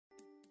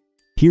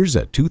Here's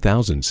a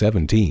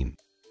 2017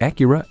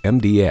 Acura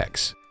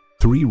MDX.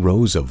 3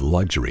 rows of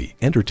luxury,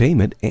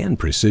 entertainment, and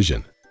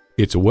precision.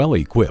 It's well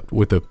equipped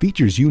with the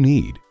features you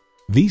need: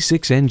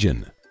 V6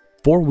 engine,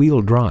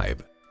 4-wheel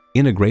drive,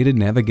 integrated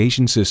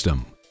navigation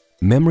system,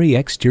 memory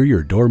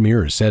exterior door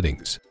mirror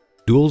settings,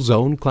 dual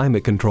zone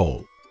climate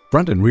control,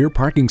 front and rear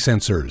parking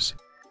sensors,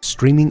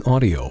 streaming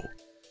audio,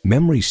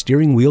 memory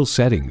steering wheel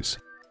settings,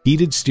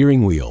 heated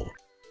steering wheel,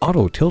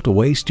 auto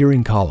tilt-away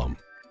steering column,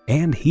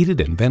 and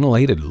heated and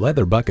ventilated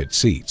leather bucket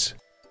seats.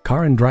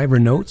 Car and Driver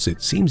notes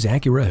it seems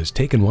Acura has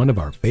taken one of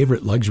our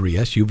favorite luxury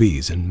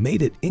SUVs and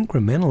made it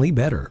incrementally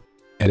better.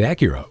 At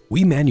Acura,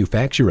 we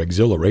manufacture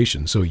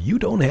exhilaration so you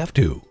don't have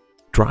to.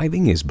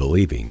 Driving is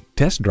believing.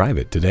 Test drive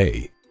it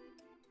today.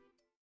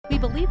 We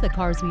believe the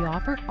cars we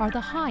offer are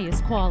the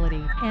highest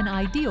quality and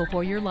ideal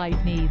for your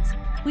life needs.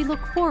 We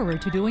look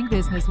forward to doing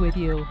business with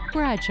you.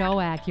 Bradshaw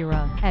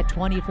Acura at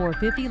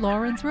 2450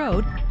 Lawrence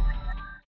Road,